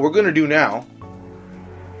 So what we're going to do now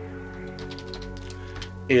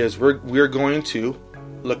is we're going to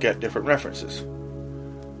look at different references.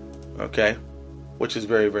 Okay? Which is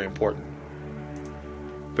very, very important.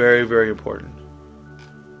 Very, very important.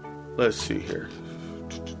 Let's see here.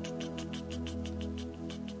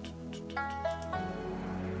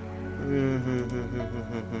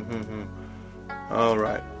 All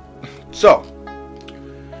right. So,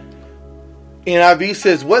 NIV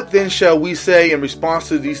says, "What then shall we say in response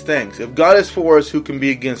to these things? If God is for us, who can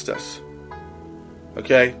be against us?"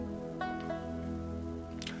 Okay.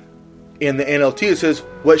 In the NLT it says,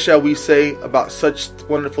 "What shall we say about such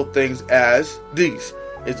wonderful things as these?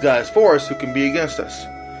 If God is for us, who can be against us?"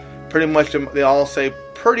 Pretty much, they all say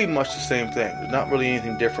pretty much the same thing. There's not really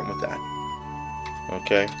anything different with that.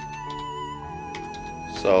 Okay.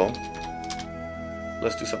 So,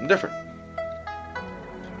 let's do something different.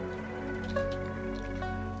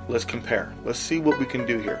 Let's compare. Let's see what we can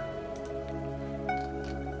do here.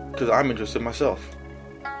 Because I'm interested myself.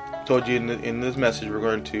 I told you in this message we're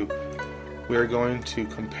going to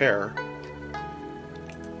compare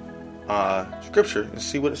Scripture and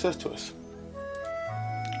see what it says to us.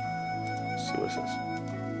 See what it says.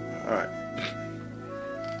 Alright.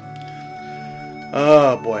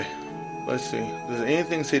 Oh boy. Let's see. Does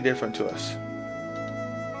anything say different to us?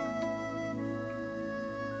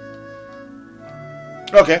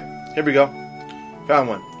 Okay, here we go. Found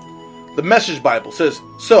one. The Message Bible says,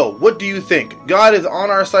 "So, what do you think? God is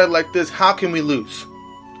on our side like this, how can we lose?"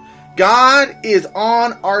 God is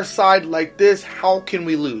on our side like this, how can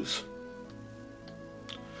we lose?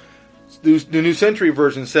 The New Century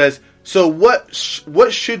Version says, "So what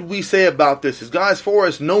should we say about this? If God is for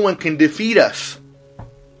us, no one can defeat us."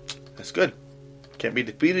 That's good. Can't be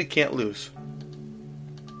defeated, can't lose.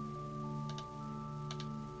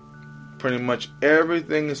 Pretty much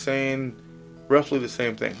everything is saying roughly the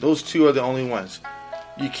same thing. Those two are the only ones.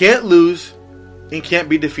 You can't lose and can't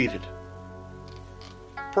be defeated.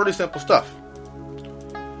 Pretty simple stuff.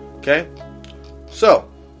 Okay? So,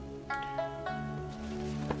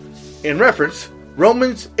 in reference,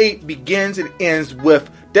 Romans 8 begins and ends with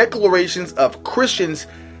declarations of Christians'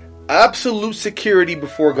 absolute security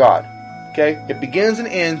before God. Okay? It begins and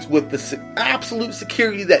ends with the absolute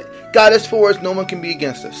security that God is for us, no one can be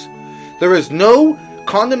against us. There is no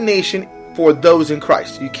condemnation for those in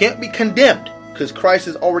Christ. You can't be condemned because Christ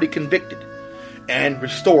is already convicted and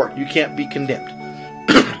restored. You can't be condemned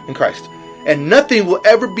in Christ. And nothing will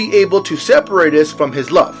ever be able to separate us from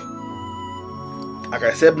His love. Like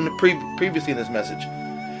I said previously in this message,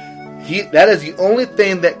 that is the only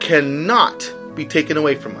thing that cannot be taken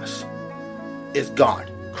away from us is God,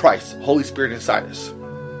 Christ, Holy Spirit inside us.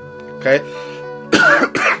 Okay?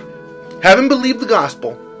 Having believed the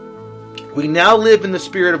gospel, we now live in the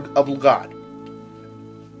Spirit of God.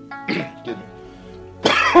 Excuse me.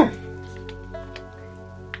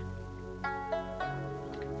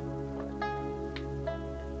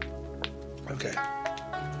 Okay.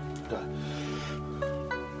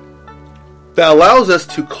 That allows us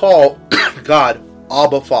to call God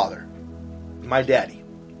Abba Father, my daddy.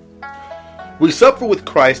 We suffer with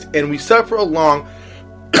Christ and we suffer along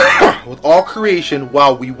with all creation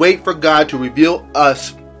while we wait for God to reveal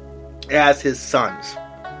us as His sons.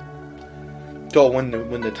 So when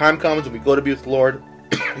the time comes and we go to be with the Lord,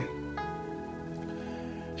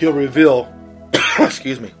 He'll reveal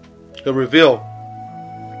He'll reveal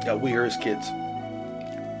that we are His kids.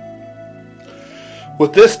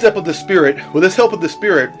 With this help of the Spirit,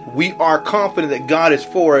 we are confident that God is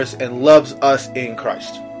for us and loves us in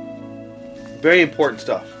Christ. Very important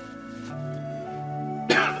stuff.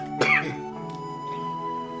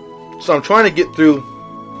 So I'm trying to get through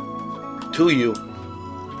to you.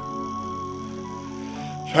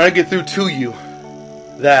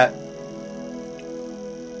 That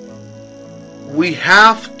we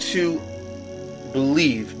have to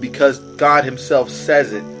believe, because God Himself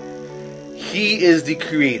says it, He is the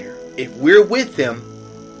Creator. If we're with Him,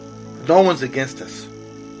 no one's against us.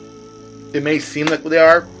 It may seem like they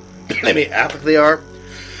are, they may act like they are,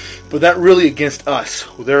 but that really against us.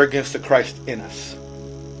 They're against the Christ in us.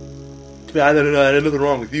 I don't know, there's nothing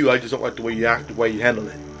wrong with you. I just don't like the way you act, the way you handle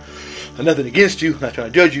it. I'm nothing against you. I'm not trying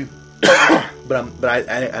to judge you, but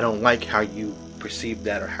I don't like how you perceived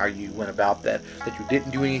that or how you went about that. That you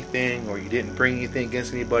didn't do anything or you didn't bring anything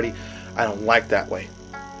against anybody. I don't like that way.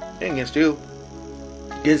 Ain't against you.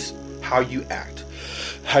 Against how you act,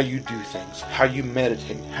 how you do things, how you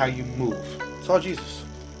meditate, how you move. It's all Jesus.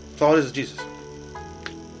 It's all it is Jesus.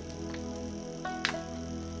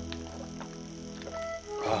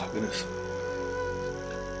 Oh goodness.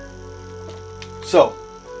 So,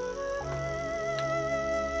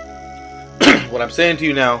 what I'm saying to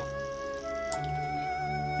you now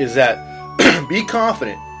is that be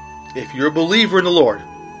confident. If you're a believer in the Lord,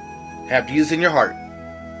 have Jesus in your heart,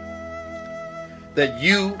 that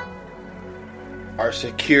you are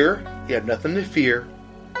secure, you have nothing to fear,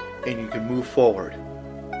 and you can move forward.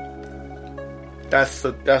 That's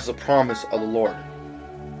the promise of the Lord.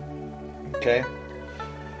 Okay?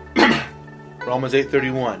 Romans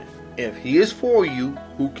 8:31. If he is for you,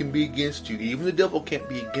 who can be against you? Even the devil can't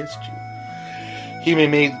be against you. He may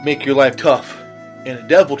make your life tough. And the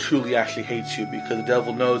devil truly actually hates you, because the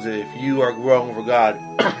devil knows that if you are growing for God,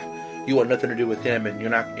 you want nothing to do with him, and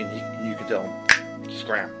you're not, and you can tell him,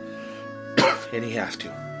 scram. And he has to.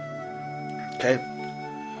 Okay?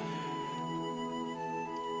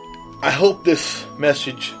 I hope this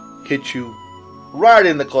message hits you right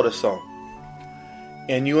in the corazón.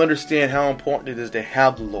 And you understand how important it is to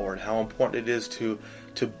have the Lord, how important it is to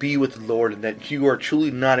be with the Lord, and that you are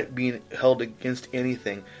truly not being held against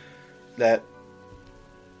anything, that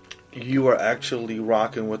you are actually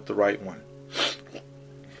rocking with the right one.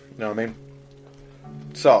 You know what I mean?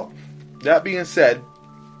 So, that being said,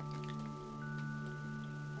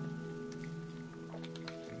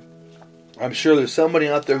 I'm sure there's somebody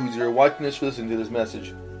out there who's either watching this or listening to this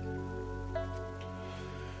message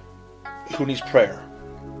who needs prayer.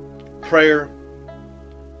 Prayer,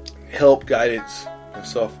 help, guidance, and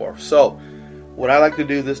so forth. So, what I like to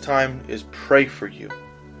do this time is pray for you.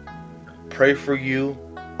 Pray for you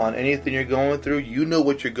on anything you're going through. You know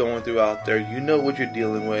what you're going through out there. You know what you're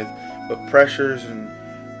dealing with, what pressures and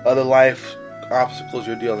other life obstacles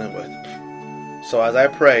you're dealing with. So as I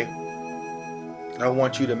pray, I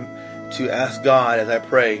want you to ask God, as I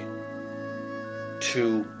pray,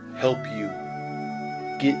 to help you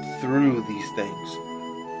get through these things.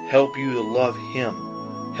 Help you to love Him.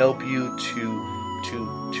 Help you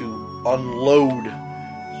to unload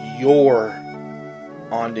your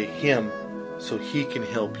onto Him, so He can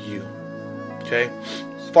help you. Okay?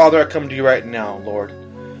 Father, I come to you right now, Lord.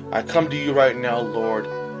 I come to you right now, Lord.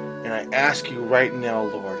 And I ask you right now,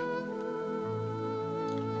 Lord.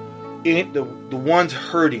 The one's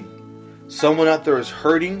hurting. Someone out there is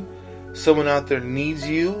hurting. Someone out there needs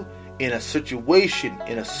you in a situation,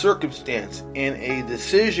 in a circumstance, in a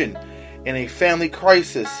decision, in a family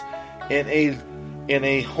crisis, in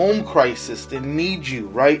a home crisis. They need you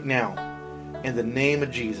right now. In the name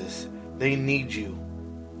of Jesus. They need you.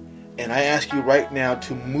 And I ask you right now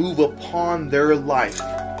to move upon their life.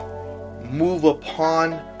 Move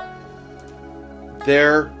upon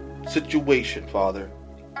their situation, Father.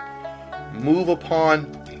 Move upon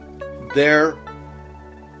their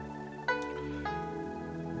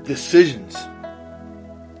decisions.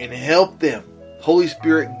 And help them. Holy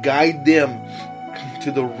Spirit, guide them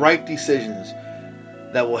to the right decisions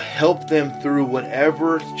that will help them through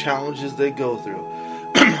whatever challenges they go through.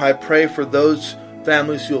 I pray for those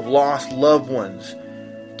families who have lost loved ones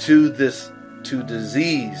to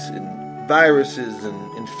disease and viruses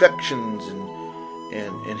and infections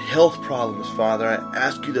and health problems, Father. I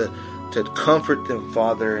ask you to comfort them,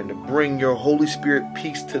 Father, and to bring your Holy Spirit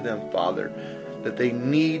peace to them, Father, that they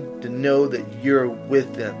need to know that you're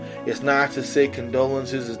with them. It's not to say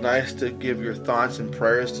condolences. It's nice to give your thoughts and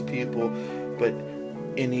prayers to people, but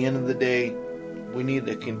in the end of the day, we need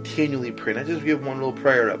to continually pray. Not just give one little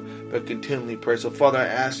prayer up, but continually pray. So, Father, I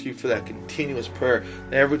ask you for that continuous prayer.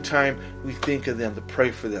 That every time we think of them, to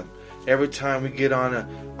pray for them. Every time we get on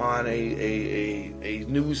a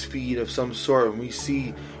news feed of some sort, and we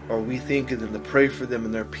see or we think of them, to pray for them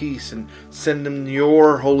and their peace, and send them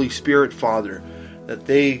your Holy Spirit, Father, that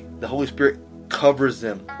the Holy Spirit covers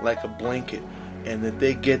them like a blanket, and that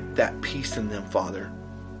they get that peace in them, Father.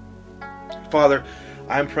 Father,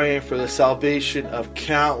 I'm praying for the salvation of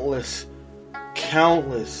countless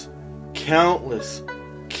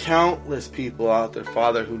people out there,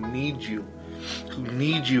 Father, who need you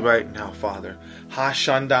right now, Father.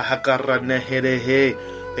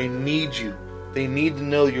 They need you. They need to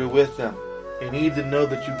know you're with them. They need to know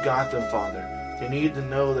that you got them, Father. They need to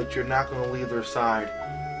know that you're not going to leave their side.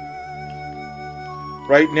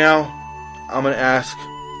 Right now, I'm going to ask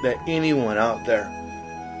that anyone out there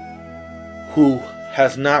who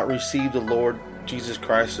has not received the Lord Jesus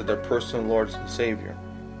Christ as their personal Lord and Savior,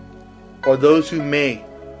 or those who need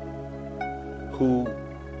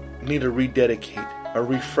to rededicate, a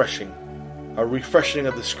refreshing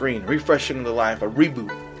of the screen, refreshing of the life, a reboot.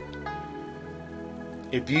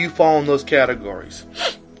 If you fall in those categories,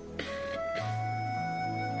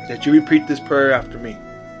 that you repeat this prayer after me.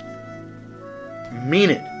 Mean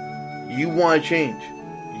it. You want to change.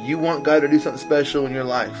 You want God to do something special in your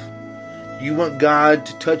life. You want God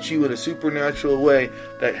to touch you in a supernatural way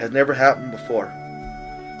that has never happened before.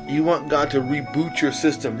 You want God to reboot your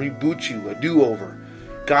system, reboot you, a do-over.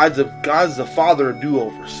 God's the father of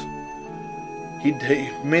do-overs.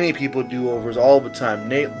 Many people do overs all the time,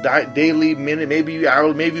 daily, minute, maybe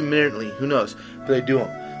hourly, maybe minutely. Who knows? But they do them.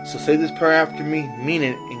 So say this prayer after me, mean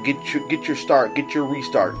it, and get your start, get your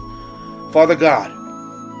restart. Father God,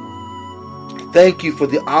 thank you for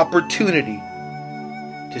the opportunity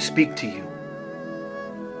to speak to you.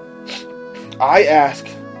 I ask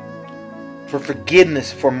for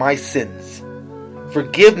forgiveness for my sins.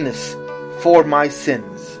 Forgiveness for my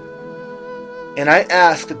sins. And I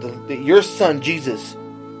ask that your Son, Jesus,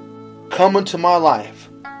 come into my life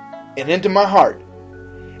and into my heart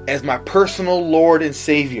as my personal Lord and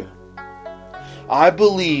Savior. I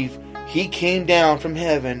believe He came down from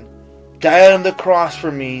heaven, died on the cross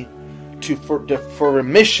for me for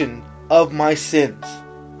remission of my sins.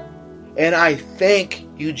 And I thank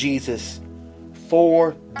you, Jesus,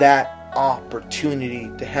 for that opportunity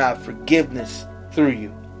to have forgiveness through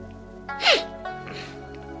you.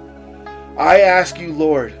 I ask you,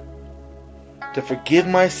 Lord, to forgive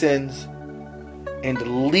my sins and to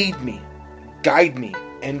lead me, guide me,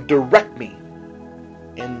 and direct me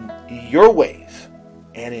in your ways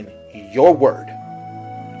and in your word.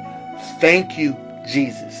 Thank you,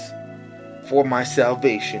 Jesus, for my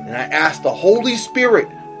salvation. And I ask the Holy Spirit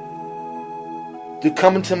to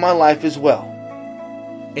come into my life as well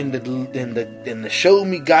and to show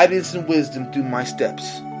me guidance and wisdom through my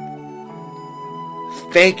steps.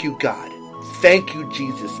 Thank you, God. Thank you,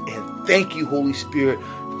 Jesus, and thank you, Holy Spirit,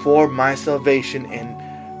 for my salvation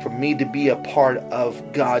and for me to be a part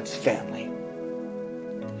of God's family.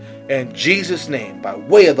 In Jesus' name, by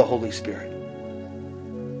way of the Holy Spirit.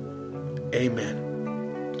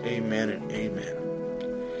 Amen. Amen and amen.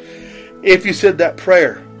 If you said that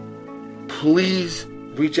prayer, please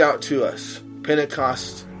reach out to us,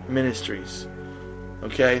 Pentecost Ministries.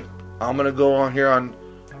 Okay? I'm going to go on here on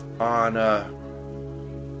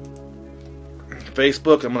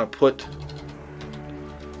Facebook. I'm going to put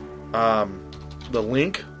the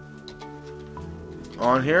link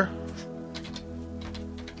on here.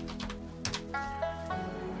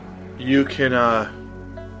 You can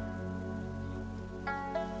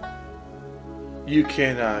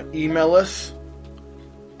email us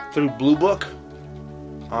through Blue Book.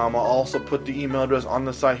 I'll also put the email address on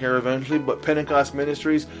the site here eventually. But Pentecost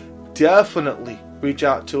Ministries, definitely reach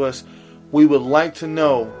out to us. We would like to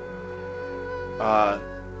know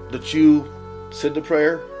that you said the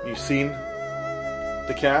prayer, you've seen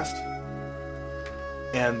the cast,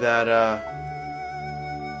 and that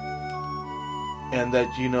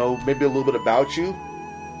you know maybe a little bit about you,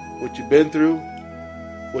 what you've been through,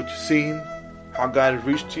 what you've seen, how God has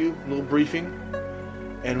reached you, a little briefing,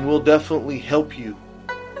 and we'll definitely help you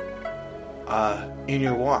in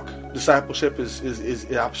your walk. Discipleship is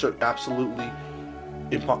absolutely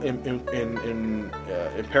imperative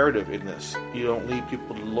in this. You don't lead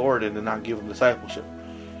people to the Lord and then not give them discipleship.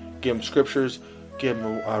 Give them scriptures, give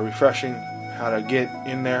them a refreshing, how to get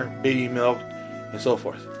in there, baby milk, and so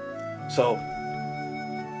forth. So,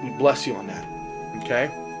 we bless you on that. Okay?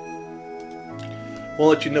 We'll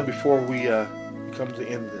let you know before we come to the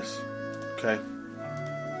end of this. Okay?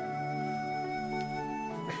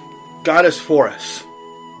 God is for us.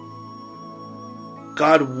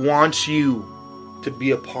 God wants you to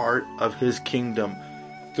be a part of His kingdom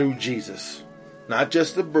through Jesus. Not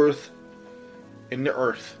just the birth in the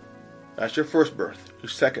earth. That's your first birth. Your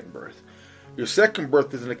second birth. Your second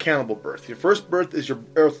birth is an accountable birth. Your first birth is your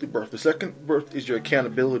earthly birth. The second birth is your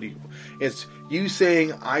accountability. It's you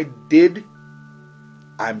saying, I did,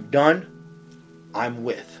 I'm done, I'm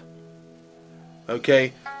with.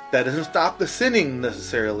 Okay? That doesn't stop the sinning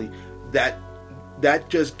necessarily. That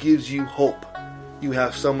just gives you hope. You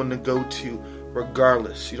have someone to go to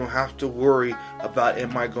regardless. You don't have to worry about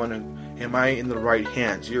am I in the right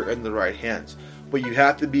hands? You're in the right hands. But you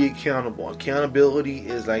have to be accountable. Accountability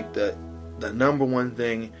is like the number one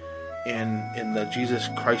thing in the Jesus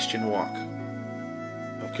Christian walk.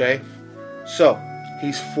 Okay? So,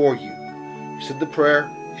 He's for you. You said the prayer,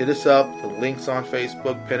 hit us up. The link's on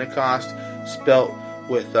Facebook, Pentecost, spelt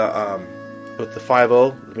with the 50.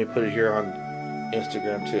 Let me put it here on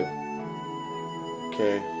Instagram too.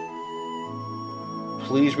 Okay.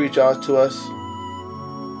 Please reach out to us.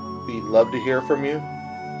 We'd love to hear from you.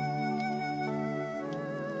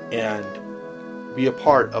 And be a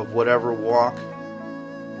part of whatever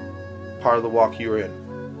part of the walk you're in.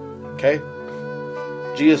 Okay?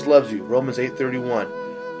 Jesus loves you. Romans 8:31.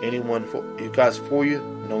 If God's for you,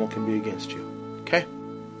 no one can be against you. Okay?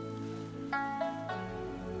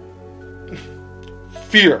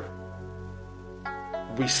 Fear.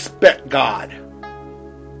 Respect God.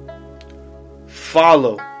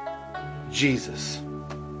 Follow Jesus.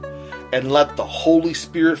 And let the Holy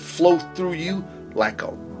Spirit flow through you like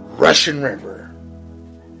a rushing river.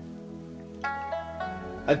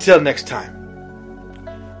 Until next time.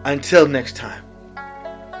 Until next time.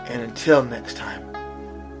 And until next time.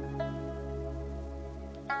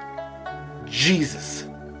 Jesus.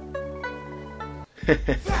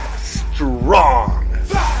 Strong.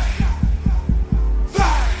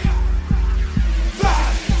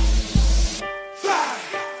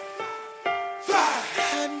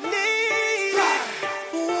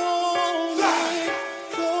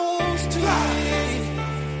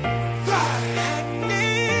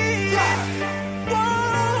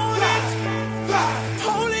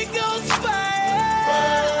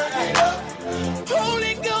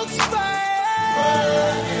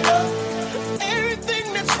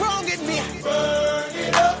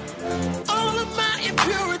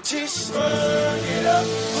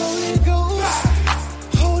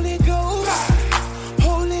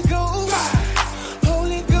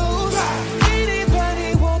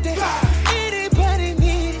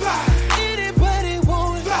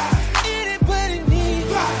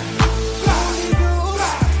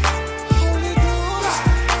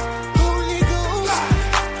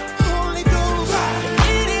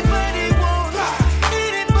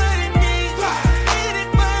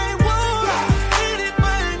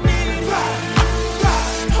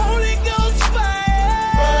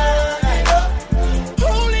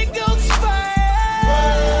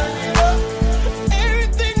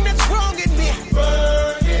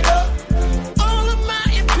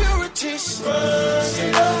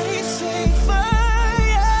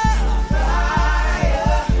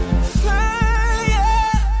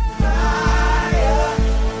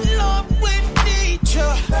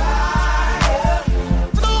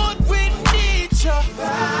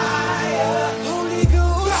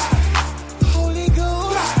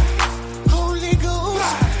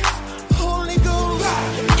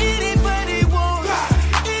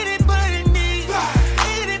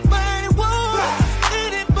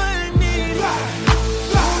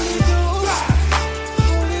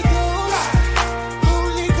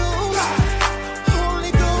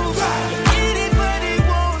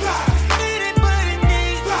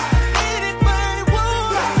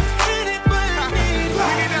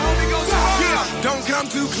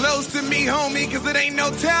 Cause it ain't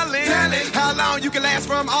no telling how long you can last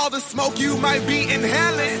from all the smoke you might be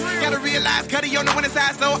inhaling. Gotta realize Cuddy on the winning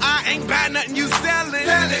side, so I ain't buying nothing you selling.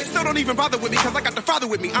 So don't even bother with me, cause I got the Father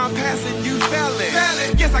with me. I'm passing you felling.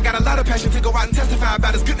 Yes, I got a lot of passion to go out and testify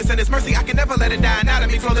about His goodness and His mercy. I can never let it die. Out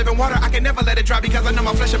of me flow living water, I can never let it dry, because I know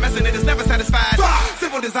my flesh a mess and it is never satisfied.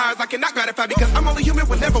 Simple desires I cannot gratify, because I'm only human,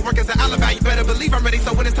 will never work as an alibi. You better believe I'm ready,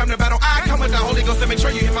 so when it's time to battle, I come with the Holy Ghost and make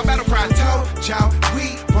sure you hear my battle cry. Told y'all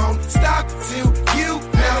we won't stop till you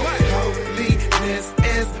know holiness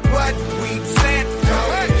is what we stand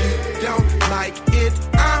for. You don't like it,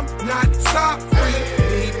 I'm not sorry.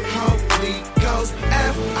 Need Holy Ghost,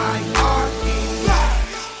 F-I-R-E.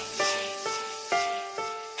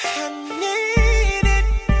 I need it,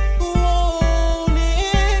 want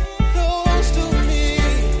it, close to me.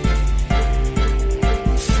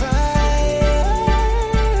 Fire.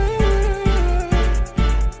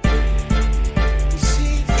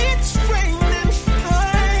 See, it's raining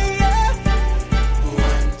fire.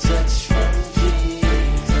 One touch from Jesus,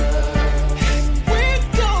 and we're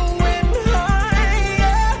going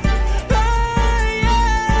higher,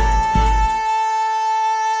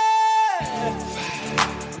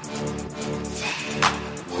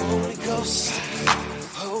 Holy Ghost,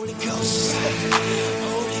 Holy Ghost,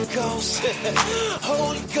 Holy Ghost,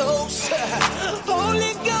 Holy Ghost,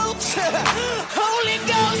 Holy Ghost, Holy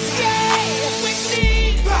Ghost, yeah, we need